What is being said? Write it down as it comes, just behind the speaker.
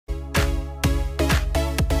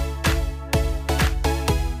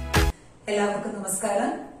എല്ലാവർക്കും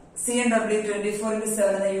നമസ്കാരം.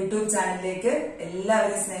 CNW24/7 എന്ന യൂട്യൂബ് ചാനലിലേക്ക്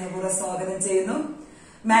എല്ലാവരും സ്നേഹപൂർവ്വം സ്വാഗതം ചെയ്യുന്നു.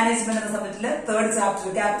 മാനേജ്മെന്റ് എന്ന സബ്ജക്റ്റില് തേർഡ്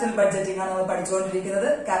ചാപ്റ്റർ ക്യാപിറ്റൽ ബഡ്ജറ്റിംഗ് ആണ് നമ്മൾ പഠിച്ചുകൊണ്ടിരിക്കുന്നത്.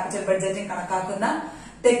 ക്യാപിറ്റൽ ബഡ്ജറ്റിംഗ് കണക്കാക്കുന്ന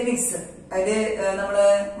ടെക്നിക്സ്, അതില് നമ്മള്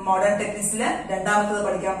മോഡേൺ ടെക്നിക്സില് രണ്ടാമത്തത്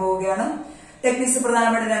പഠിക്കാൻ പോവുകയാണ്. ടെക്നിക്സ്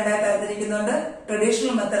പ്രധാനമായിട്ട് രണ്ടായി തരത്തിരിക്കുന്നുണ്ട്.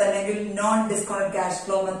 ട്രഡീഷണൽ മെത്തേഡ് അല്ലെങ്കിൽ non discounted cash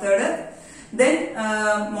flow method, then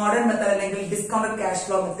modern method അല്ലെങ്കിൽ ഡിസ്കൗണ്ടഡ് ക്യാഷ്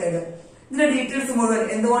ഫ്ലോ മെത്തേഡ്. ഇതിന്റെ ഡീറ്റെയിൽസ് മുഴുവൻ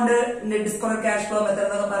എന്തുകൊണ്ട് ഡിസ്കൗണ്ടഡ് ക്യാഷ് ഫ്ലോ മെത്തേഡ്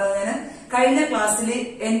എന്നൊക്കെ പറഞ്ഞാൽ കഴിഞ്ഞ ക്ലാസ്സിൽ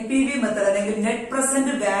NPV മെത്തേഡ് അല്ലെങ്കിൽ net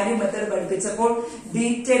present value method പഠിപ്പിച്ചപ്പോൾ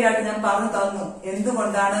detail ആയിട്ട് ഞാൻ പറഞ്ഞു തന്നു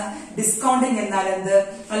എന്തുകൊണ്ടാണ് ഡിസ്കൗണ്ടിങ് എന്നാൽ എന്ത്,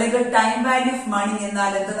 അല്ലെങ്കിൽ ടൈം വാല്യൂ ഓഫ് മണി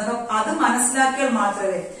എന്നാൽ എന്ത്. അത് മനസ്സിലാക്കിയാൽ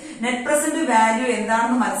മാത്രമേ, നെറ്റ് പ്രസന്റ് വാല്യൂ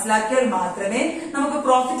എന്താണെന്ന് മനസ്സിലാക്കിയാൽ മാത്രമേ നമുക്ക്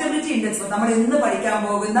പ്രോഫിറ്റബിലിറ്റി ഇൻഡെക്സ്, നമ്മൾ ഇന്ന് പഠിക്കാൻ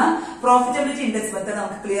പോകുന്ന പ്രോഫിറ്റബിലിറ്റി ഇൻഡെക്സ് മെത്തേഡ്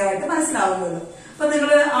നമുക്ക് ക്ലിയർ ആയിട്ട് മനസ്സിലാവുകയുള്ളൂ. അപ്പൊ നിങ്ങൾ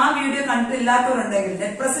ആ video കണ്ടിട്ടില്ലാത്തവരുണ്ടെങ്കിൽ,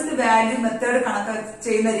 net present value method കണക്ക്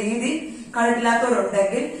ചെയ്യുന്ന രീതി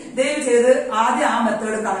കണ്ടിട്ടില്ലാത്തവരുണ്ടെങ്കിൽ ദയവ് ചെയ്ത് ആദ്യം ആ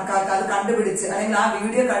മെത്തേഡ് കണക്കാക്കുക, അത് കണ്ടുപിടിച്ച് അല്ലെങ്കിൽ ആ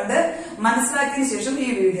വീഡിയോ കണ്ട് മനസ്സിലാക്കിയതിനു ശേഷം ഈ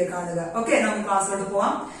വീഡിയോ കാണുക. ഓക്കെ, നമുക്ക് ക്ലാസ്സിലോട്ട്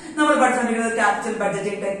പോവാം. നമ്മൾ പഠിച്ചുകൊണ്ടിരിക്കുന്നത് ക്യാപിറ്റൽ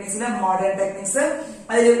ബഡ്ജറ്റിംഗ് ടെക്നിക്സിലെ മോഡേൺ ടെക്നിക്സ്.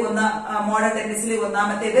 അതിൽ മോഡേൺ ടെക്നിക്സിൽ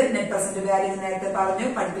ഒന്നാമത്തേത് നെറ്റ് പ്രസന്റ് വാല്യൂ നേരത്തെ പറഞ്ഞു,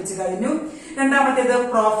 പഠിപ്പിച്ചു കഴിഞ്ഞു. രണ്ടാമത്തേത്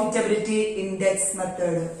profitability index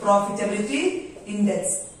method. Profitability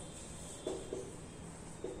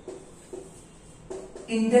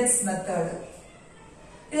index method,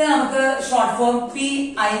 ഇത് നമുക്ക് ഷോർട്ട് ഫോം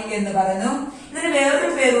PI എന്ന് പറയുന്നു. ഇതിന് വേറൊരു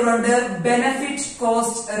പേരുകളുണ്ട്, benefit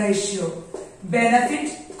cost ratio.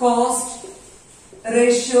 Benefit cost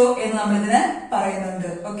ratio എന്ന് നമ്മൾ ഇതിന്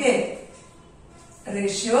പറയുന്നുണ്ട്. ഓക്കെ,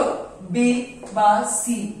 റേഷ്യോ B/C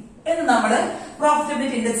എന്ന് നമ്മൾ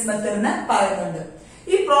പ്രോഫിറ്റബിലിറ്റി ഇൻഡെക്സ് മെത്തേഡിന് പറയുന്നുണ്ട്.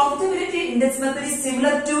 ഈ profitability index method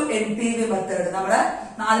similar to NPV method. നമ്മുടെ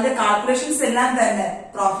അതിന്റെ കാൽക്കുലേഷൻസ് എല്ലാം തന്നെ,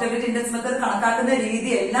 പ്രോഫിറ്റബിലിറ്റി ഇൻഡെക്സ് മെത്തേഡ് കണക്കാക്കുന്ന രീതി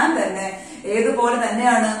എല്ലാം തന്നെ ഏതുപോലെ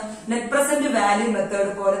തന്നെയാണ്, നെറ്റ് പ്രസന്റ് വാല്യൂ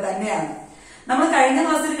മെത്തേഡ് പോലെ തന്നെയാണ്. നമ്മൾ കഴിഞ്ഞ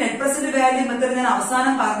ക്ലാസ്സിൽ നെറ്റ് പ്രസന്റ് വാല്യൂ മെത്തേഡ് ഞാൻ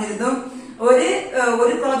അവസാനം പറഞ്ഞിരുന്നു.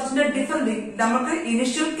 ഒരു പ്രോജക്റ്റിന്റെ ഡിഫറൻറ്റ്, നമുക്ക്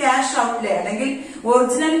ഇനിഷ്യൽ ക്യാഷ് ഔട്ട്ലേ അല്ലെങ്കിൽ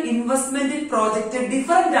ഒറിജിനൽ ഇൻവെസ്റ്റ്മെന്റ് പ്രോജക്റ്റ്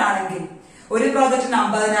ഡിഫറന്റ് ആണെങ്കിൽ, ഒരു പ്രോജക്റ്റിന്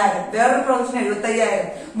 50,000, വേറൊരു പ്രോജക്റ്റിന് 75,000,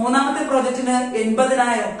 മൂന്നാമത്തെ പ്രോജക്റ്റിന്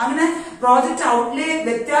 80,000, അങ്ങനെ പ്രോജക്റ്റ് ഔട്ട്ലേ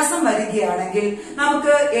വ്യത്യാസം വരികയാണെങ്കിൽ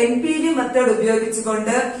നമുക്ക് NPV മെത്തേഡ്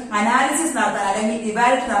ഉപയോഗിച്ചുകൊണ്ട് അനാലിസിസ് നടത്താൻ അല്ലെങ്കിൽ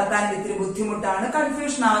ഇവാലുവേറ്റ് നടത്താൻ ഇത്തിരി ബുദ്ധിമുട്ടാണ്,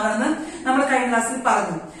 കൺഫ്യൂഷൻ ആകണമെന്ന് നമ്മൾ കഴിഞ്ഞ ക്ലാസ്സിൽ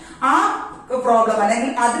പറഞ്ഞു. ആ പ്രോബ്ലം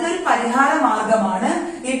അല്ലെങ്കിൽ അതിനൊരു പരിഹാര മാർഗമാണ്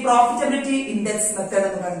ഈ പ്രോഫിറ്റബിലിറ്റി ഇൻഡെക്സ് മെത്തേഡ്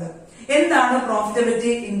എന്ന് പറയുന്നത്. എന്താണ്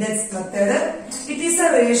profitability index method? It is A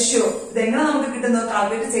ratio. ഇതെങ്ങനെ നമുക്ക് കിട്ടുന്നു,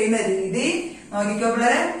 കാൽക്കുലേറ്റ് ചെയ്യുന്ന രീതി നോക്കിക്കോ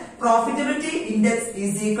പിള്ളേരെ. Profitability index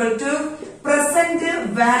is equal to present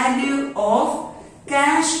value of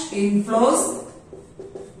cash inflows,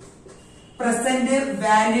 present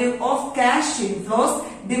value of cash inflows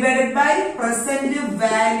divided by present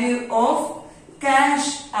value of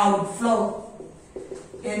cash outflow.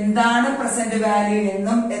 എന്താണ് പ്രസന്റ് വാല്യൂ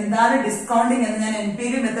എന്നും എന്താണ് ഡിസ്കൗണ്ടിങ് എന്ന് ഞാൻ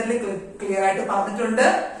NPV മെത്തേഡിൽ ക്ലിയർ ആയിട്ട് പറഞ്ഞിട്ടുണ്ട്.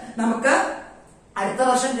 നമുക്ക് അടുത്ത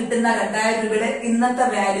വർഷം കിട്ടുന്ന 2,000 രൂപയുടെ ഇന്നത്തെ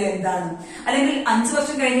വാല്യൂ എന്താണ്, അല്ലെങ്കിൽ 5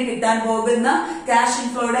 വർഷം കഴിഞ്ഞ് കിട്ടാൻ പോകുന്ന ക്യാഷ്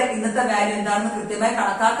ഇൻഫ്ലോയുടെ ഇന്നത്തെ വാല്യൂ എന്താണെന്ന് കൃത്യമായി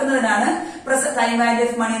കണക്കാക്കുന്നതിനാണ് ടൈം വാല്യൂ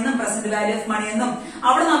ഓഫ് മണി എന്നും പ്രസന്റ് വാല്യൂ ഓഫ് മണി എന്നും.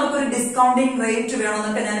 അവിടെ നമുക്കൊരു ഡിസ്കൗണ്ടിങ് റേറ്റ്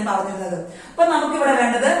വേണമെന്നൊക്കെ ഞാൻ പറഞ്ഞിരുന്നത്. അപ്പൊ നമുക്ക് ഇവിടെ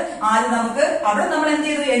വേണ്ടത് ആദ്യം നമുക്ക് അവിടെ നമ്മൾ എന്ത്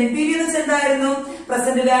ചെയ്തു, NPV എന്ന് വെച്ചാൽ എന്തായിരുന്നു,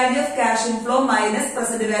 present value of cash inflow minus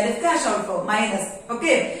present value of cash outflow minus.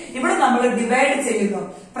 Okay, ഇവിടെ നമ്മൾ ഡിവൈഡ് ചെയ്യുന്നു,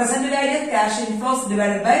 present value of cash inflows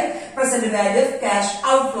divided by present value of cash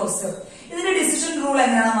outflows. ഇതിന്റെ ഡിസിഷൻ റൂൾ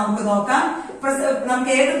എങ്ങനെയാണെന്ന് നമുക്ക് നോക്കാം.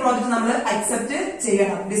 നമുക്ക് ഏത് പ്രോജക്റ്റ് നമ്മൾ അക്സെപ്റ്റ്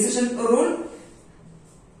ചെയ്യണം, ഡിസിഷൻ റൂൾ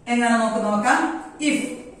എങ്ങനെയാണെന്ന് നമുക്ക് നോക്കാം. ഇഫ്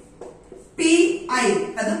PI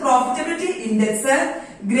അത് profitability index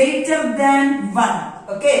greater than 1,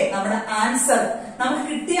 okay, നമ്മുടെ ആൻസർ, നമുക്ക്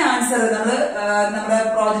കിട്ടിയ ആൻസർ നമ്മുടെ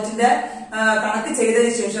പ്രോജക്റ്റിന്റെ കണക്ക്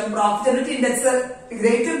ചെയ്തതിനു ശേഷം പ്രോഫിറ്റബിലിറ്റി ഇൻഡെക്സ്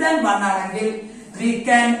ഗ്രേറ്റർ ദാൻ 1 ആണെങ്കിൽ we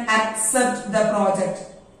can accept the project.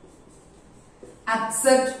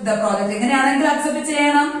 എങ്ങനെയാണെങ്കിൽ accept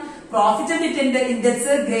ചെയ്യണം, പ്രോഫിറ്റബിലിറ്റി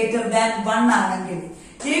ഇൻഡെക്സ് ഗ്രേറ്റർ ദാൻ 1 ആണെങ്കിൽ.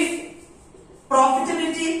 If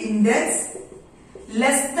profitability index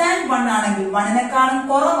less than 1 ആണെങ്കിൽ, 1-നേക്കാളും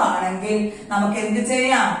കുറവാണെങ്കിൽ നമുക്ക് എന്ത്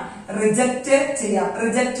ചെയ്യാം, റിജക്ട് ചെയ്യാം.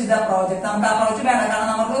 റിജക്ട് ദ പ്രോജക്ട്, നമുക്ക് ആ പ്രോജക്ട് വേണ്ട, കാരണം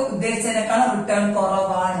നമുക്ക് ഉദ്ദേശിച്ചതിനേക്കാളും റിട്ടേൺ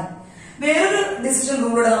കുറവാണ്. വേറൊരു ഡിസിഷൻ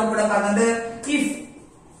റൂളോടെ നമുക്കിവിടെ പറഞ്ഞത്, if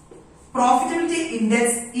profitability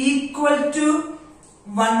index equal to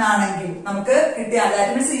 1 ആണെങ്കിൽ നമുക്ക് കിട്ടിയ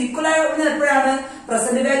ദാറ്റ് മീൻസ് ഈക്വൽ ആവുന്നത് എപ്പോഴാണ്,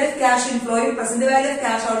 present value of cash ഇൻഫ്ലോയും present value of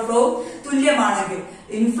cash ഔട്ട്ഫ്ലോയും തുല്യമാണെങ്കിൽ,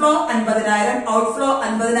 ഇൻഫ്ലോ 50,000 ഔട്ട്ഫ്ലോ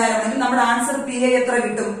 50,000 ആണെങ്കിൽ നമ്മുടെ ആൻസർ PI എത്ര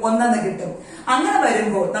കിട്ടും, 1 കിട്ടും. അങ്ങനെ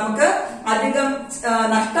വരുമ്പോൾ നമുക്ക് അധികം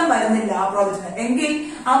നഷ്ടം വരുന്നില്ല ആ പ്രോജക്റ്റിന് എങ്കിൽ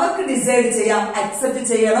അവർക്ക് ഡിസൈഡ് ചെയ്യാം അക്സെപ്റ്റ്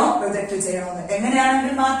ചെയ്യണോ റിജക്ട് ചെയ്യണോ എന്ന്.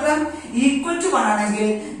 എങ്ങനെയാണെങ്കിൽ മാത്രം ഈക്വൽ ടു 1 ആണെങ്കിൽ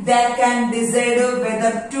they can decide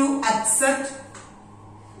whether to accept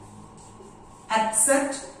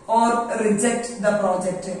or reject the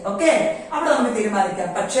project. Okay, അവിടെ നമുക്ക് തീരുമാനിക്കാം.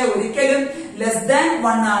 പക്ഷെ ഒരിക്കലും less than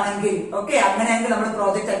 1 ആണെങ്കിൽ അങ്ങനെയെങ്കിൽ നമ്മൾ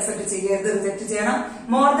പ്രോജക്റ്റ് അക്സെപ്റ്റ് ചെയ്യരുത്, റിജക്ട് ചെയ്യണം.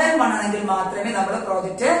 മോർ ദാൻ 1 ആണെങ്കിൽ മാത്രമേ നമ്മൾ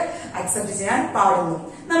പ്രോജക്റ്റ് അക്സെപ്റ്റ് ചെയ്യാൻ പാടുള്ളൂ.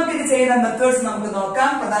 നമുക്ക് ഇത് ചെയ്യുന്ന മെത്തേഡ്സ് നമുക്ക് നോക്കാം.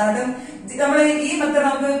 പ്രധാനമായിട്ടും നമ്മൾ ഈ മെത്തേഡ്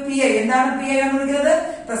നമുക്ക് PI എന്താണ് PI എന്ന് വിളിക്കുന്നത്?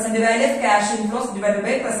 Present value of cash inflows divided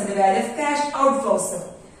by present value of cash outflows.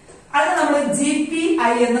 അത് നമ്മൾ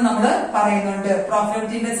GPI എന്ന് നമ്മൾ പറയുന്നുണ്ട്.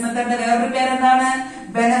 പ്രോഫിറ്റബിലിറ്റി ഇൻഡെക്സ് മെത്തേഡിന്റെ വേറൊരു പേര് എന്താണ്?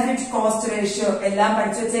 Benefit cost ratio. എല്ലാം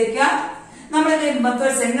പഠിച്ചു വെച്ചേക്കാം. നമ്മൾ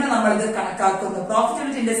മെത്തേഡ്സ് എങ്ങനെ നമ്മൾ ഇത് കണക്കാക്കുന്നു?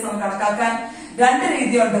 പ്രോഫിറ്റബിലിറ്റി ഇൻഡെക്സ് നമുക്ക് കണക്കാക്കാൻ രണ്ട്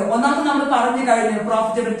രീതിയുണ്ട്. ഒന്നാമത് നമ്മൾ പറഞ്ഞു കഴിഞ്ഞു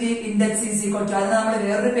profitability index is equal to, അതിന് നമ്മൾ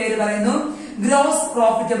വേറൊരു പേര് പറയുന്നു gross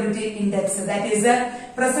profitability index. That is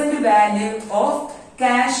present value of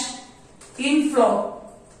cash inflow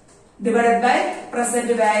divided by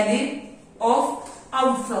present value of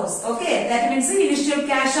outflows. Okay, that means initial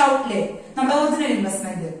cash outlay, നമ്മുടെ ഒറിജിനൽ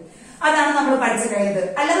ഇൻവെസ്റ്റ്മെന്റ്. അതാണ് നമ്മൾ പഠിച്ചു കഴിഞ്ഞത്.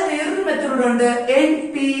 അല്ലാതെ വേറൊരു മെത്തേഡ് ഉണ്ട്,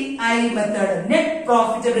 NPI method, net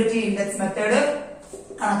profitability index method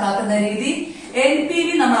കണക്കാക്കുന്ന രീതി. NPV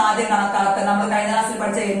നമ്മൾ ആദ്യം കണക്കാക്കുക. നമ്മൾ കഴിഞ്ഞ ക്ലാസ്സിൽ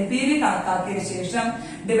പഠിച്ച NPV കണക്കാക്കിയതിനു ശേഷം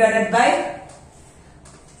divided by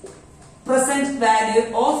present value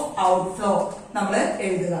of outflow നമ്മൾ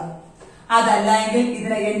എഴുതുക. അതല്ല എങ്കിൽ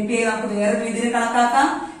ഇതിനെ NPI നമുക്ക് വേറെ രീതിയിൽ കണക്കാക്കാം.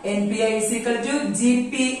 NPI is equal to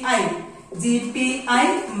GPI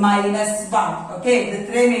 -1. Okay, ഇത്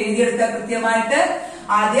ഇത്രയും എഴുതിയെടുക്കുക കൃത്യമായിട്ട്.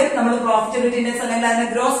 ആദ്യം നമ്മൾ പ്രോഫിറ്റബിലിറ്റി ഇൻഡെക്സ് അല്ലെങ്കിൽ അതിന്റെ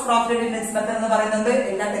ഗ്രോസ് പ്രോഫിറ്റബിലിറ്റി ഇൻഡെക്സ് മെത്തേഡ് എന്ന് പറയുന്നത്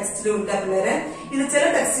എല്ലാ ടെക്സ്റ്റിലും ഉണ്ട് പിള്ളേര്. ഇത് ചില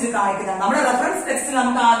ടെക്സ്റ്റിൽ കാണിക്കുന്നതാണ്. നമ്മുടെ റെഫറൻസ് ടെക്സ്റ്റിൽ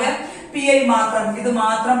നമുക്ക് ആകെ PI മാത്രം ഇത്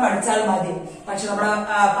മാത്രം പഠിച്ചാൽ മതി. പക്ഷെ നമ്മുടെ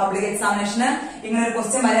പബ്ലിക് എക്സാമിനേഷന് ഇങ്ങനെ ഒരു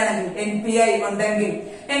ക്വസ്റ്റ്യൻ വരികയാണെങ്കിൽ NPI ഉണ്ടെങ്കിൽ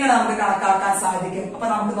എങ്ങനെ നമുക്ക് കണക്കാക്കാൻ സാധിക്കും? അപ്പൊ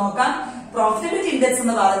നമുക്ക് നോക്കാം. പ്രോഫിറ്റബിലിറ്റി ഇൻഡെക്സ്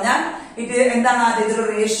എന്ന് പറഞ്ഞാൽ ഇത് എന്താണ്? ഇതൊരു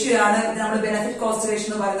റേഷ്യോ ആണ്. ഇത് നമ്മൾ ബെനിഫിറ്റ് കോസ്റ്റ് റേഷ്യോ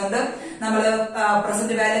എന്ന് പറയുന്നുണ്ട്. നമ്മൾ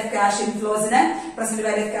present value of cash ഇൻഫ്ലോസിനെ present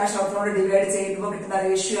value of cash ഔട്ട്ഫ്ലോട് divide ചെയ്യുമ്പോൾ കിട്ടുന്ന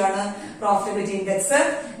റേഷ്യോ ആണ് പ്രോഫിറ്റബിലിറ്റി ഇൻഡെക്സ്.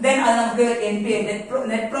 ദെൻ അത് നമുക്ക് NPI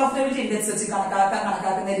നെറ്റ് പ്രോഫിറ്റബിലിറ്റി ഇൻഡെക്സ് വെച്ച്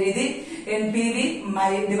കണക്കാക്കുന്ന രീതി NPV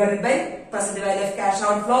divided by present value of cash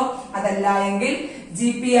outflow. അതല്ല എങ്കിൽ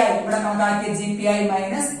GPI, ഇവിടെ കണക്കാക്കിയ GPI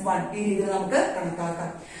 -1 ഈ രീതിയിൽ നമുക്ക്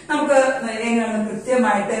കണക്കാക്കാം. നമുക്ക് എങ്ങനെയാണ്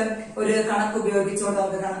കൃത്യമായിട്ട് ഒരു കണക്ക്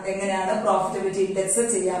ഉപയോഗിച്ചുകൊണ്ട് നമുക്ക് എങ്ങനെയാണ് പ്രോഫിറ്റബിലിറ്റി ഇൻഡെക്സ്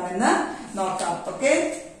ചെയ്യാമെന്ന് നോക്കാം. ഓക്കെ,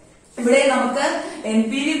 ഇവിടെ നമുക്ക്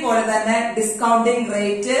NPV പോലെ തന്നെ ഡിസ്കൗണ്ടിംഗ്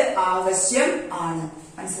റേറ്റ് ആവശ്യം ആണ്.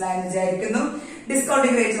 മനസ്സിലായെന്ന് വിചാരിക്കുന്നു.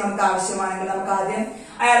 ഡിസ്കൗണ്ടിംഗ് റേറ്റ് നമുക്ക് ആവശ്യമാണെങ്കിൽ നമുക്ക് ആദ്യം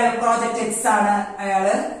അയാള് പ്രോജക്ട് എക്സ് ആണ്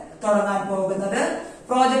അയാള് തുടങ്ങാൻ പോകുന്നത്.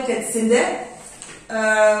 പ്രോജക്ട് എക്സിന്റെ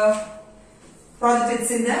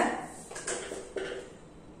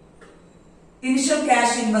ഇനിഷ്യൽ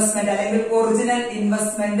ക്യാഷ് ഇൻവെസ്റ്റ്മെന്റ് അല്ലെങ്കിൽ original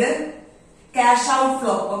investment cash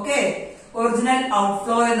outflow. Okay, original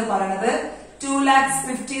outflow എന്ന് പറയുന്നത്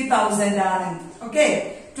 2,50,000 ആണ്. ഓക്കെ,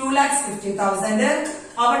 2,50,000.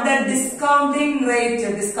 അവരുടെ ഡിസ്കൗണ്ടിംഗ് റേറ്റ്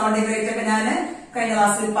ഒക്കെ ഞാൻ കഴിഞ്ഞ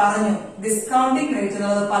ക്ലാസ്സിൽ പറഞ്ഞു. ഡിസ്കൗണ്ടിംഗ് റേറ്റ്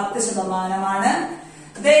എന്നുള്ളത് 10%.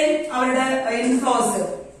 ദെൻ അവരുടെ ഇൻഫ്ലോസ്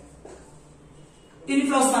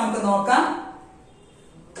നമുക്ക് നോക്കാം.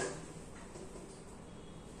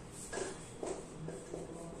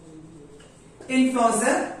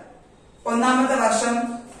 ഇൻഫ്ലോസ് ഒന്നാമത്തെ വർഷം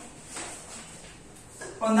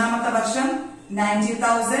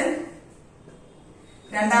 90,000,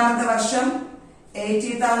 രണ്ടാമത്തെ വർഷം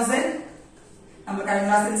 80,000. നമ്മൾ കഴിഞ്ഞ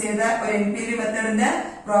ക്ലാസ്സിൽ ചെയ്ത ഒരു NPV മെത്തേഡിന്റെ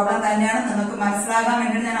പ്രോബ്ലം തന്നെയാണ്, നിങ്ങൾക്ക് മനസ്സിലാകാൻ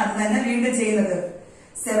വേണ്ടിയാണ് ഞാൻ അത് തന്നെ വീണ്ടും ചെയ്യുന്നത്.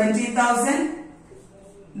 70,000.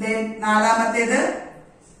 നാലാമത്തേത്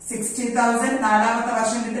 60,000. നാലാമത്തെ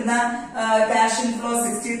വർഷം കിട്ടുന്ന ക്യാഷ് ഇൻഫ്ലോ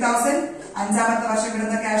 60,000. അഞ്ചാമത്തെ വർഷം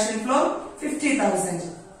കിട്ടുന്ന ക്യാഷ് ഇൻഫ്ലോ 50,000.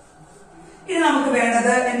 ഇനി നമുക്ക്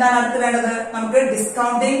വേണ്ടത് എന്താണ്? അടുത്ത് വേണ്ടത് നമുക്ക്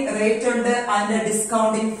ഡിസ്കൗണ്ടിംഗ് റേറ്റ് ഉണ്ട്, അതിന്റെ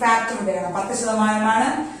ഡിസ്കൗണ്ടിംഗ് ഫാക്ടർ വേണം. 10%.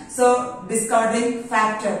 So discounting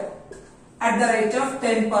factor at the rate of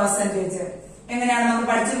 10%. എങ്ങനെയാണ് നമ്മൾ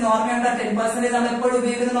പഠിച്ചിരുന്ന ഓർമ്മയുണ്ട്? 10% നമ്മൾ എപ്പോഴും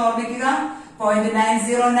ഉപയോഗിക്കുന്ന ഓർമ്മിക്കുക.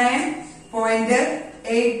 0.909,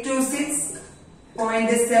 0.826,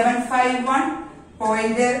 0.751,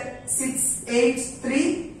 0.683,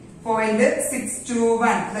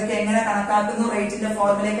 0.621. ഇതൊക്കെ എങ്ങനെ കണക്കാക്കുന്നു റേറ്റിന്റെ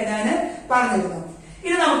ഫോർമുലയൊക്കെ ഞാൻ പറഞ്ഞിരുന്നു.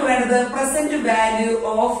 ഇനി നമുക്ക് വേണ്ടത് present value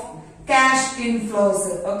of cash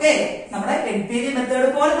inflows. Okay, നമ്മുടെ NPV മെത്തേഡ്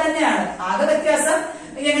പോലെ തന്നെയാണ്. ആകെ വ്യത്യാസം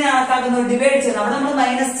എങ്ങനെ കണക്കാക്കുന്നു? ഡിവൈഡ് ചെയ്യുന്നു. അവിടെ നമ്മൾ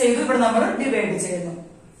മൈനസ് ചെയ്തു, ഇവിടെ നമ്മൾ ഡിവൈഡ് ചെയ്യുന്നു.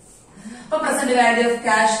 അപ്പൊ present value of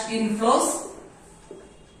cash inflows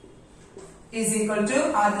is equal to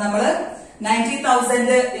ആദ്യം നമ്മള് 90,000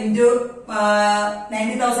 into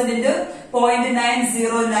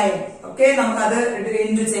 0.909. ഓക്കെ, നമുക്കത്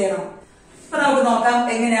ഇൻറ്റു ചെയ്യണം. അപ്പൊ നമുക്ക് നോക്കാം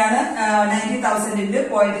എങ്ങനെയാണ് 90,000 into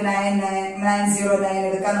 0.909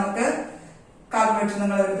 എടുക്കാൻ. നമുക്ക് കാൽക്കുലേറ്റർ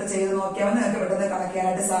നിങ്ങൾ എടുത്ത് ചെയ്ത് നോക്കിയാൽ നിങ്ങൾക്ക് പെട്ടെന്ന് കണക്ക്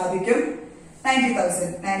ചെയ്യാനായിട്ട് സാധിക്കും.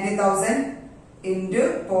 90,000 into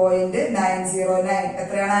 0.909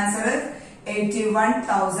 എത്രയാണ് answer?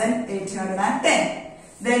 81,810.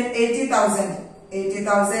 Then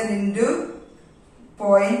 80,000 into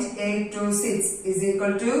 0.826 is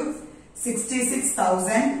equal to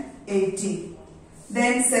 66,080.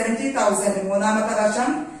 Then 70,000 മൂന്നാമത്തെ വർഷം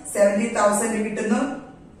 70,000 കിട്ടുന്നു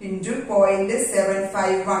into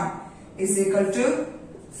 0.751 is equal to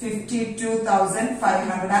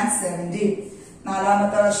 52,570.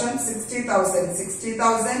 നാലാമത്തെ വർഷം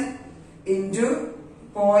 60,000 into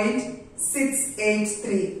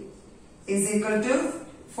 0.683 is equal to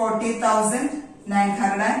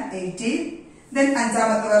 40,980. Then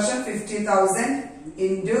അഞ്ചാമത്തെ വർഷം 50,000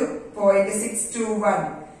 into 0.621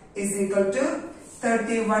 is equal to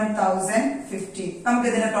 31,050. നമുക്ക്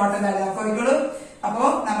ഇതിന്റെ ടോട്ടൽ വാല്യൂ നോക്കിക്കോളൂ. അപ്പോ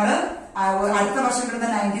നമ്മള് അടുത്ത വർഷം കിട്ടുന്ന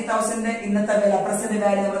 90,000 ഇന്നത്തെ വില പ്രസന്റ്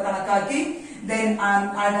വാല്യൂ നമ്മൾ കണക്കാക്കി. ദെൻ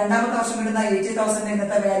രണ്ടാമത്തെ വർഷം കിട്ടുന്ന 80,000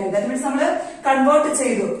 ഇന്നത്തെ വാല്യൂ. ദാറ്റ് മീൻസ് നമ്മൾ കൺവേർട്ട്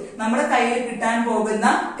ചെയ്തു. നമ്മുടെ കയ്യിൽ കിട്ടാൻ പോകുന്ന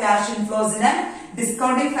ക്യാഷ് ഇൻഫ്ലോസിനെ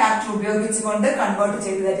ഡിസ്കൗണ്ടിംഗ് ഫാക്ടർ ഉപയോഗിച്ചുകൊണ്ട് കൺവേർട്ട്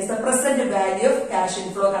ചെയ്തു. That is the present value of cash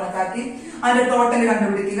inflow കണക്കാക്കി അതിന്റെ ടോട്ടൽ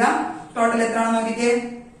കണ്ടുപിടിക്കുക. ടോട്ടൽ എത്രയാണെന്ന് നോക്കിക്കേ.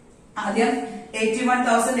 ആദ്യം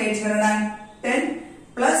 81,810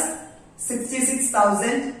 പ്ലസ്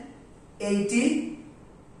 66,080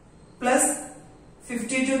 പ്ലസ്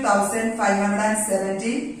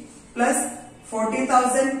 52,570 പ്ലസ്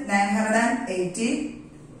 40,980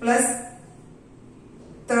 പ്ലസ്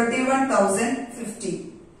 31,050.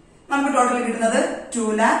 നമുക്ക് ടോട്ടൽ കിട്ടുന്നത്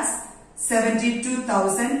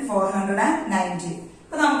 2,72,490.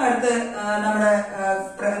 അപ്പൊ നമുക്ക് അടുത്ത്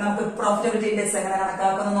നമുക്ക് പ്രോഫിറ്റബിലിറ്റി ഇൻഡെക്സ് എങ്ങനെ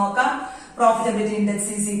കണക്കാക്കുന്നു നോക്കാം. Profitability index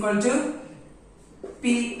is equal to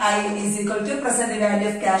PI is equal to present value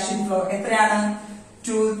of cash inflow. എത്രയാണ്?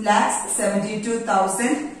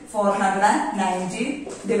 2,72,490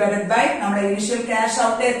 ഡിവൈഡഡ് ബൈ നമ്മുടെ ഇനിഷ്യൽ ക്യാഷ്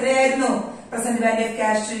ഔട്ട് എത്രയായിരുന്നു? Present value of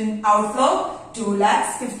cash in outflow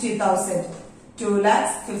 2,50,000.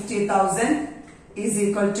 2,50,000 is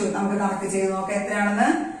equal to നമുക്ക് കണക്ക് ചെയ്ത് നോക്കാം എത്രയാണെന്ന്.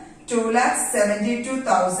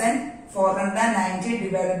 2,72,490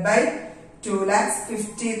 divided by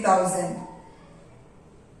 2,50,000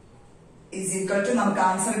 is equal to നമുക്ക്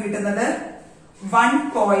answer കിട്ടുന്നത്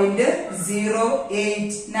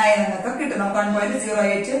 1.089 എന്നൊക്കെ കിട്ടും. നമുക്ക്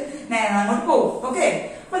 1.089 അങ്ങോട്ട് പോകും. ഓക്കെ,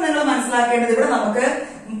 അപ്പൊ നിങ്ങൾ മനസ്സിലാക്കേണ്ടത് ഇവിടെ നമുക്ക്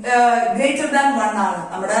ഗ്രേറ്റർ ദാൻ 1 ആണ്.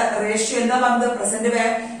 നമ്മുടെ റേഷ്യോ എന്താ പറഞ്ഞത്? പ്രസന്റ്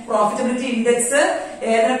പ്രോഫിറ്റബിലിറ്റി ഇൻഡെക്സ്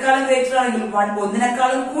ഏതിനേക്കാളും ഗ്രേറ്റർ ആണെങ്കിൽ 1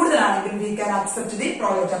 കൂടുതലാണെങ്കിൽ we can accept the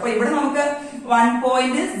project. അപ്പൊ ഇവിടെ നമുക്ക്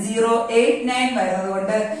 1.089 വരുന്നത്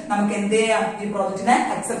കൊണ്ട് നമുക്ക് എന്ത് ചെയ്യാം? ഈ പ്രോജക്റ്റിനെ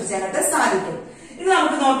അക്സെപ്റ്റ് ചെയ്യാനായിട്ട് സാധിക്കും. ഇത്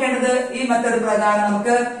നമുക്ക് നോക്കേണ്ടത് ഈ മെത്തേഡ് പ്രകാരം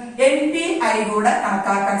നമുക്ക് NPI കൂടെ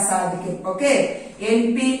കണക്കാക്കാൻ സാധിക്കും. ഓക്കെ,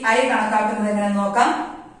 NPI കണക്കാക്കുന്നത് എങ്ങനെ നോക്കാം.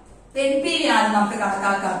 NPV ആണ് നമുക്ക്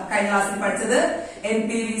കണക്കാക്കാം. കഴിഞ്ഞ ക്ലാസ്സിൽ പഠിച്ചത്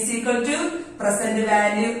NPV is equal to present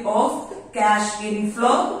value of cash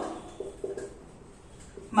inflow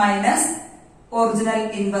minus original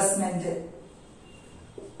investment.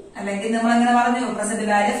 അല്ലെങ്കിൽ നമ്മൾ എങ്ങനെ പറഞ്ഞു? Present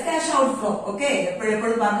value of cash outflow. Okay,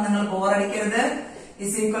 എപ്പോഴും പറഞ്ഞ് നിങ്ങൾ ബോറടിക്കരുത്.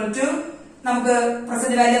 is equal to നമുക്ക്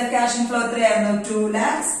present value of cash inflow എത്രയായിരുന്നു?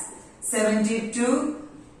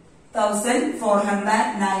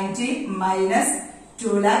 2,72,490 മൈനസ്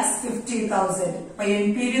 2,50,000. അപ്പൊ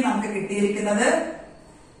NPV നമുക്ക് കിട്ടിയിരിക്കുന്നത്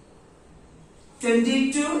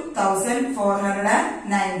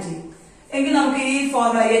 22,490. എങ്കിൽ നമുക്ക് ഈ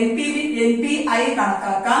ഫോർമുല NPI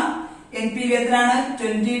കണക്കാക്കാം. NPV എത്രയാണ്?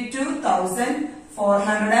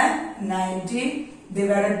 22,490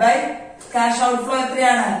 ഡിവൈഡഡ് ബൈ ക്യാഷ് ഔട്ട്ഫ്ലോ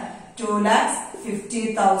എത്രയാണ്?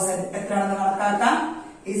 2,50,000 എത്രയാണെന്ന് കണക്കാക്കാം.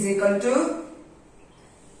 Is equal to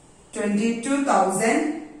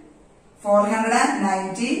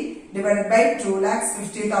 22,490 divided by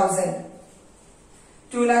 2,50,000.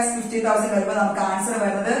 2,50,000 വരുമ്പോൾ നമുക്ക് ആൻസർ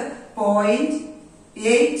വരുന്നത്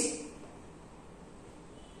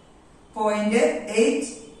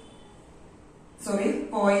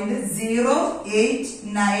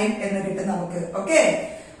 0.089 എന്ന് കിട്ടും നമുക്ക്. ഓക്കെ,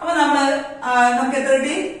 അപ്പൊ നമുക്ക് എത്ര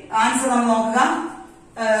കിട്ടി? ആൻസർ നമ്മൾ നോക്കുക.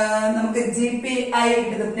 നമുക്ക് GPI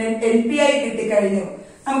NPI കിട്ടിക്കഴിഞ്ഞു.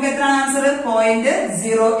 നമുക്ക് എത്രയാണ് ആൻസർ?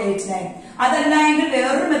 0.089. അതല്ല എങ്കിൽ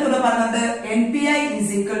വേറൊരു മെത്തേഡ് പറഞ്ഞത് NPI is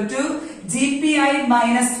equal to GPI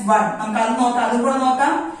minus 1. നമുക്ക് അത് നോക്കാം, അതും കൂടെ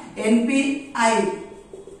നോക്കാം. NPI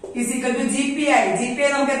is equal to GPI. GPI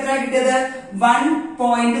നമുക്ക് എത്ര കിട്ടിയത്?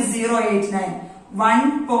 1.089.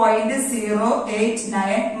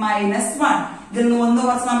 1.089 minus 1. ഇതിൽ നിന്ന് 1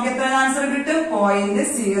 കുറച്ച് നമുക്ക് എത്ര ആൻസർ കിട്ടും?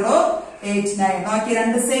 0.0 0.089 നോക്കി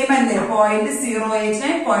രണ്ട് സെയിം അല്ലേ 0.089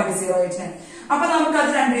 0.089 അപ്പൊ നമുക്ക്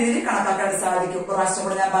അത് രണ്ട് രീതിയിൽ കണക്കാക്കാൻ സാധിക്കും പ്രാവശ്യം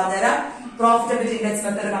കൂടെ ഞാൻ പറഞ്ഞുതരാം പ്രോഫിറ്റബിലിറ്റി ഇൻഡെക്സ്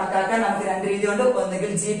മെത്തേഡ് കണക്കാക്കാൻ നമുക്ക് രണ്ട് രീതിയുണ്ട്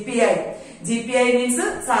ഒന്നുകിൽ GPI മീൻസ്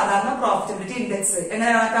സാധാരണ പ്രോഫിറ്റബിലിറ്റി ഇൻഡെക്സ്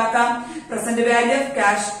എങ്ങനെ കണക്കാക്കാം present value of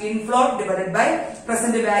cash inflow divided by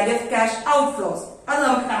present value of cash outflows അത്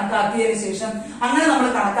നമുക്ക് കണക്കാക്കിയതിനു ശേഷം അങ്ങനെ നമ്മൾ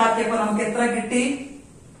കണക്കാക്കിയപ്പോൾ നമുക്ക് എത്ര കിട്ടി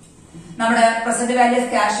നമ്മുടെ present value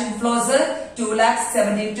of cash inflows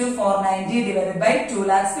 2,72,490 divided by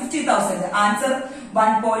 2,50,000 answer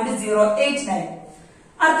 1.089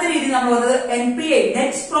 അടുത്ത രീതി നമ്മൾ NPI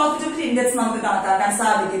നെറ്റ് പ്രോഫിറ്റബിലിറ്റി ഇൻഡെക്സ് നമുക്ക് കണക്കാക്കാൻ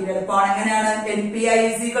സാധിക്കും എളുപ്പമാണ് എങ്ങനെയാണ് NPI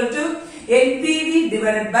is equal to NPV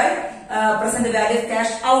divided by present value of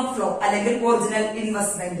cash outflow അല്ലെങ്കിൽ ഒറിജിനൽ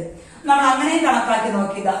ഇൻവെസ്റ്റ്മെന്റ് നമ്മൾ അങ്ങനെ കണക്കാക്കി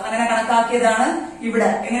നോക്കിയതാ അങ്ങനെ കണക്കാക്കിയതാണ് ഇവിടെ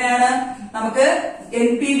എങ്ങനെയാണ് നമുക്ക്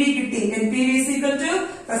NPV കിട്ടി NPV is equal to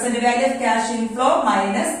present value of cash inflow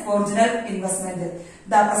minus original investment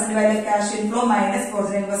present value of cash inflow minus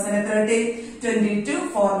original investment എത്ര കിട്ടി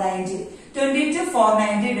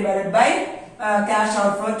 22,490 divided by cash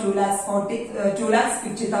outflow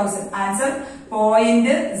 2,50,000 answer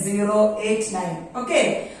 0.089 okay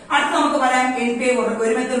അടുത്ത നമുക്ക് പറയാം NPI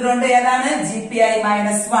ഒരു മെത്തേഡ് ഉണ്ട് ഏതാണ് GPI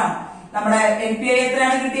 -1 നമ്മുടെ NPI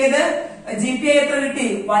എത്രയാണ് കിട്ടിയത് GPI എത്ര കിട്ടി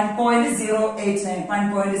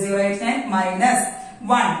 1.089 minus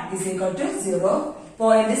 1 is equal to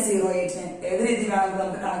 0.089 ഏത് രീതിയിലാണ്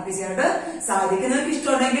നമുക്ക് കണക്ട് ചെയ്യാനായിട്ട് സാധിക്കും നിങ്ങൾക്ക്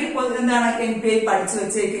ഇഷ്ടമുണ്ടെങ്കിൽ എന്താണ് NPI പഠിച്ചു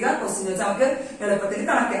വെച്ചേക്കുക ക്വസ്റ്റ്യൻ ചോദിച്ചാൽ നമുക്ക് എളുപ്പത്തിൽ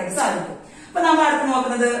കണക്ട് ചെയ്യാനായിട്ട് സാധിക്കും അപ്പൊ നമ്മൾ അടുത്ത്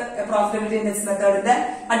നോക്കുന്നത് പ്രോഫിറ്റബിലിറ്റി ഇൻഡെക്സ് മെത്തേഡിന്റെ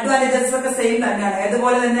അഡ്വാൻറ്റേജസ് ഒക്കെ സെയിം തന്നെയാണ്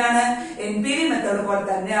ഏതുപോലെ തന്നെയാണ് NPV മെത്തേഡ് പോലെ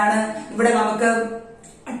തന്നെയാണ് ഇവിടെ നമുക്ക്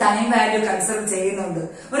ടൈം വാല്യൂ കൺസിഡർ ചെയ്യുന്നുണ്ട്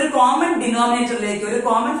ഒരു കോമൺ ഡിനോമിനേറ്ററിലേക്ക് ഒരു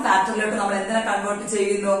കോമൺ ഫാക്ടറിലേക്ക് നമ്മൾ എന്തിനെ കൺവേർട്ട്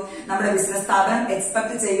ചെയ്യുന്നു നമ്മുടെ ബിസിനസ് സ്ഥാപനം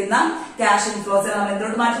എക്സ്പെക്ട് ചെയ്യുന്ന ക്യാഷ് ഇൻഫ്ലോസിനെ നമ്മൾ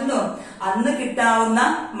എന്തിലോട്ട് മാറ്റുന്നു അന്ന് കിട്ടാവുന്ന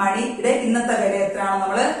മണിയുടെ ഇന്നത്തെ വില എത്രയാണ്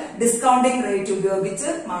നമ്മൾ ഡിസ്കൗണ്ടിങ് റേറ്റ് ഉപയോഗിച്ച്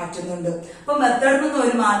മാറ്റുന്നുണ്ട് അപ്പൊ മെത്തേഡിനൊന്നും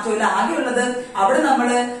ഒരു മാറ്റമില്ല ആകെയുള്ളത് അവിടെ നമ്മൾ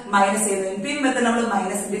മൈനസ് ചെയ്യുന്നു NPV മെത്തേഡ് നമ്മൾ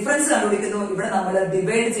മൈനസ് ഡിഫറൻസ് കണ്ടുപിടിക്കുന്നു ഇവിടെ നമ്മൾ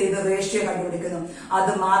ഡിവൈഡ് ചെയ്ത് റേഷ്യോ കണ്ടുപിടിക്കുന്നു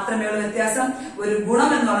അത് മാത്രമേ ഉള്ള വ്യത്യാസം ഒരു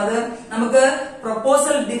ഗുണം എന്നുള്ളത് നമുക്ക് പ്രൊപ്പോസൽ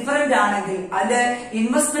ഡിഫറന്റ് ആണെങ്കിൽ അതിന്റെ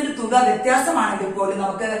ഇൻവെസ്റ്റ്മെന്റ് തുക വ്യത്യാസമാണെങ്കിൽ പോലും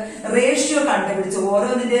നമുക്ക് റേഷ്യോ കണ്ടുപിടിച്ച്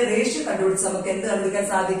ഓരോന്നിന്റെ റേഷ്യോ കണ്ടുപിടിച്ച് നമുക്ക് എന്ത് കണ്ടുപിടിക്കാൻ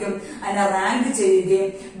സാധിക്കും അതിനെ റാങ്ക് ചെയ്യുകയും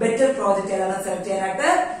ബെറ്റർ പ്രോജക്റ്റ് ഏതാണ് സെലക്ട് ചെയ്യാനായിട്ട്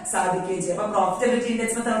സാധിക്കുകയും ചെയ്യും അപ്പൊ പ്രോഫിറ്റബിലിറ്റി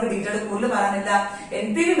ഇൻഡെക്സ് മെത്തേഡ് നമുക്ക് ഡീറ്റെയിൽ കൂടുതൽ പറയാനില്ല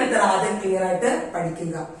NPV മെത്തേഡ് ആദ്യം ക്ലിയർ ആയിട്ട്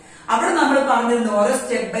പഠിക്കുക അവിടെ നമ്മൾ പറഞ്ഞിരുന്നു ഓരോ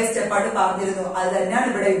സ്റ്റെപ്പ് ബൈ സ്റ്റെപ്പ് ആയിട്ട് പറഞ്ഞിരുന്നു അത് തന്നെയാണ്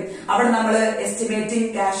ഇവിടെയും അവിടെ നമ്മൾ എസ്റ്റിമേറ്റിംഗ്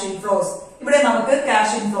ക്യാഷ് ഇൻഫ്ലോസ് ഇവിടെ നമുക്ക്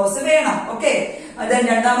ക്യാഷ് ഇൻഫ്ലോസ് വേണം ഓക്കെ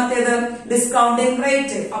രണ്ടാമത്തേത് ഡിസ്കൗണ്ടിംഗ്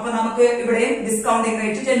റേറ്റ് അപ്പൊ നമുക്ക് ഇവിടെ ഡിസ്കൗണ്ടിംഗ്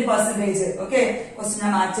റേറ്റ് 10% ഓക്കെ ക്വസ്റ്റ്യൻ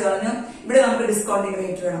ഞാൻ മാറ്റി കളഞ്ഞു ഇവിടെ നമുക്ക് ഡിസ്കൗണ്ടിംഗ്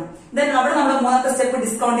റേറ്റ് വേണം ദെൻ അവിടെ നമ്മുടെ മൂന്നാമത്തെ സ്റ്റെപ്പ്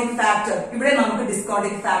ഡിസ്കൗണ്ടിംഗ് ഫാക്ടർ ഇവിടെ നമുക്ക്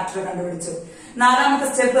ഡിസ്കൗണ്ടിംഗ് ഫാക്ടർ കണ്ടുപിടിച്ചു നാലാമത്തെ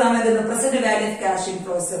സ്റ്റെപ്പ് നമ്മൾ എന്ത് ചെയ്തു present value of cash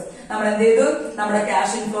inflows നമ്മൾ എന്ത് ചെയ്തു നമ്മുടെ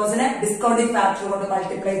ക്യാഷ് ഇൻഫ്ലോസിനെ ഡിസ്കൗണ്ടിംഗ് ഫാക്ടർ കൊണ്ട്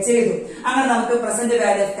മൾട്ടിപ്ലൈ ചെയ്തു അങ്ങനെ നമുക്ക് present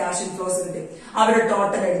value of cash inflows കിട്ടി അവിടെ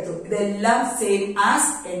ടോട്ടൽ എടുത്തു ഇതെല്ലാം സെയിം ആസ്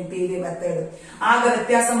NPV മെത്തേഡ് ആകെ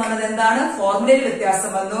വ്യത്യാസം വന്നത് എന്താണ് ഫോർമുലയിൽ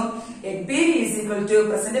വ്യത്യാസം വന്നു NPV is equal to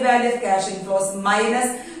present value of cash inflows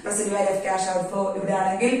minus present value of cash outflow ഇവിടെ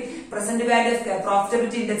ആണെങ്കിൽ present value of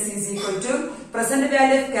profitability index is equal to present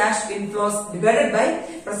value of cash inflows divided by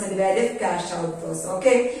present value of cash outflows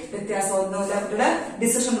okay വ്യത്യാസം ഒന്നുമില്ല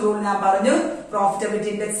decision rule ഞാൻ പറഞ്ഞു profitability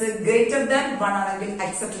index greater than 1 ആണെങ്കിൽ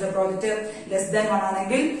accept the project less than 1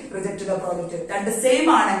 ആണെങ്കിൽ reject the project രണ്ട് same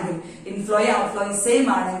ആണെങ്കിൽ inflow outflow same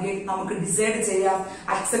ആണെങ്കിൽ നമുക്ക് ഡിസൈഡ് ചെയ്യാം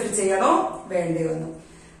അക്സെപ്റ്റ് ചെയ്യണോ വേണ്ടി വന്നു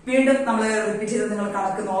വീണ്ടും നമ്മൾ റിപ്പീറ്റ് ചെയ്ത് നിങ്ങൾ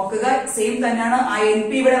കണക്ക് നോക്കുക സെയിം തന്നെയാണ് ആ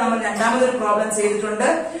NP ഇവിടെ നമ്മൾ രണ്ടാമതൊരു പ്രോബ്ലം ചെയ്തിട്ടുണ്ട്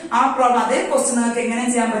ആ പ്രോബ്ലം അതേ ക്വസ്റ്റ്യൻ നിങ്ങൾക്ക് എങ്ങനെ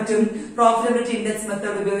ചെയ്യാൻ പറ്റും പ്രോഫിറ്റബിലിറ്റി ഇൻഡെക്സ്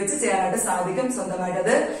മെത്തേഡ് ഉപയോഗിച്ച് ചെയ്യാനായിട്ട് സാധിക്കും സ്വന്തമായിട്ട്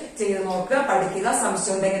അത് ചെയ്ത് നോക്കുക പഠിക്കുക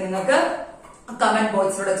സംശയം ഉണ്ടെങ്കിൽ നിങ്ങൾക്ക് കമന്റ്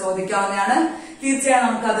ബോക്സിലൂടെ ചോദിക്കാവുന്നതാണ് തീർച്ചയായും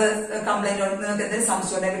നമുക്കത് കംപ്ലൈന്റ് നിങ്ങൾക്ക് എന്തെങ്കിലും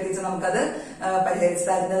സംശയം ഉണ്ടെങ്കിൽ ടീച്ചർ നമുക്കത് പരിഹരിച്ചു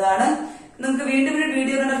തരുന്നതാണ് നിങ്ങൾക്ക് വീണ്ടും ഒരു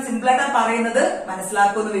വീഡിയോ കണ്ടാൽ സിമ്പിൾ ആയിട്ടാണ് പറയുന്നത്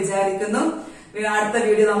മനസ്സിലാക്കുമെന്ന് വിചാരിക്കുന്നു അടുത്ത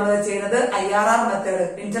വീഡിയോ നമ്മൾ ചെയ്യുന്നത് IRR method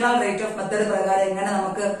internal rate of method പ്രകാരം എങ്ങനെ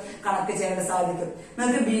നമുക്ക് കണക്ട് ചെയ്യാൻ സാധിക്കും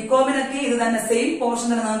നിങ്ങൾക്ക് ബികോമിനൊക്കെ ഇത് തന്നെ സെയിം പോർഷൻ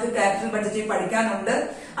തന്നെ നമുക്ക് ക്യാപിറ്റൽ ബഡ്ജറ്റ് പഠിക്കാനുണ്ട്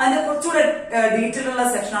അതിന്റെ കുറച്ചുകൂടെ ഡീറ്റെയിൽ ഉള്ള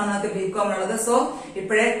സെക്ഷനാണ് നിങ്ങൾക്ക് ബികോമിനുള്ളത് സോ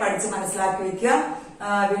ഇപ്പോഴേ പഠിച്ച് മനസ്സിലാക്കി വെക്കുക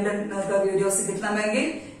വീണ്ടും നിങ്ങൾക്ക് വീഡിയോസ് കിട്ടണമെങ്കിൽ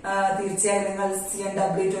തീർച്ചയായും നിങ്ങൾ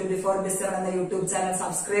CNW24 Business എന്ന യൂട്യൂബ് ചാനൽ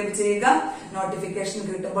സബ്സ്ക്രൈബ് ചെയ്യുക നോട്ടിഫിക്കേഷൻ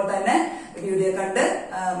കിട്ടുമ്പോൾ തന്നെ വീഡിയോ കണ്ട്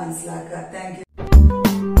മനസ്സിലാക്കുക താങ്ക് യു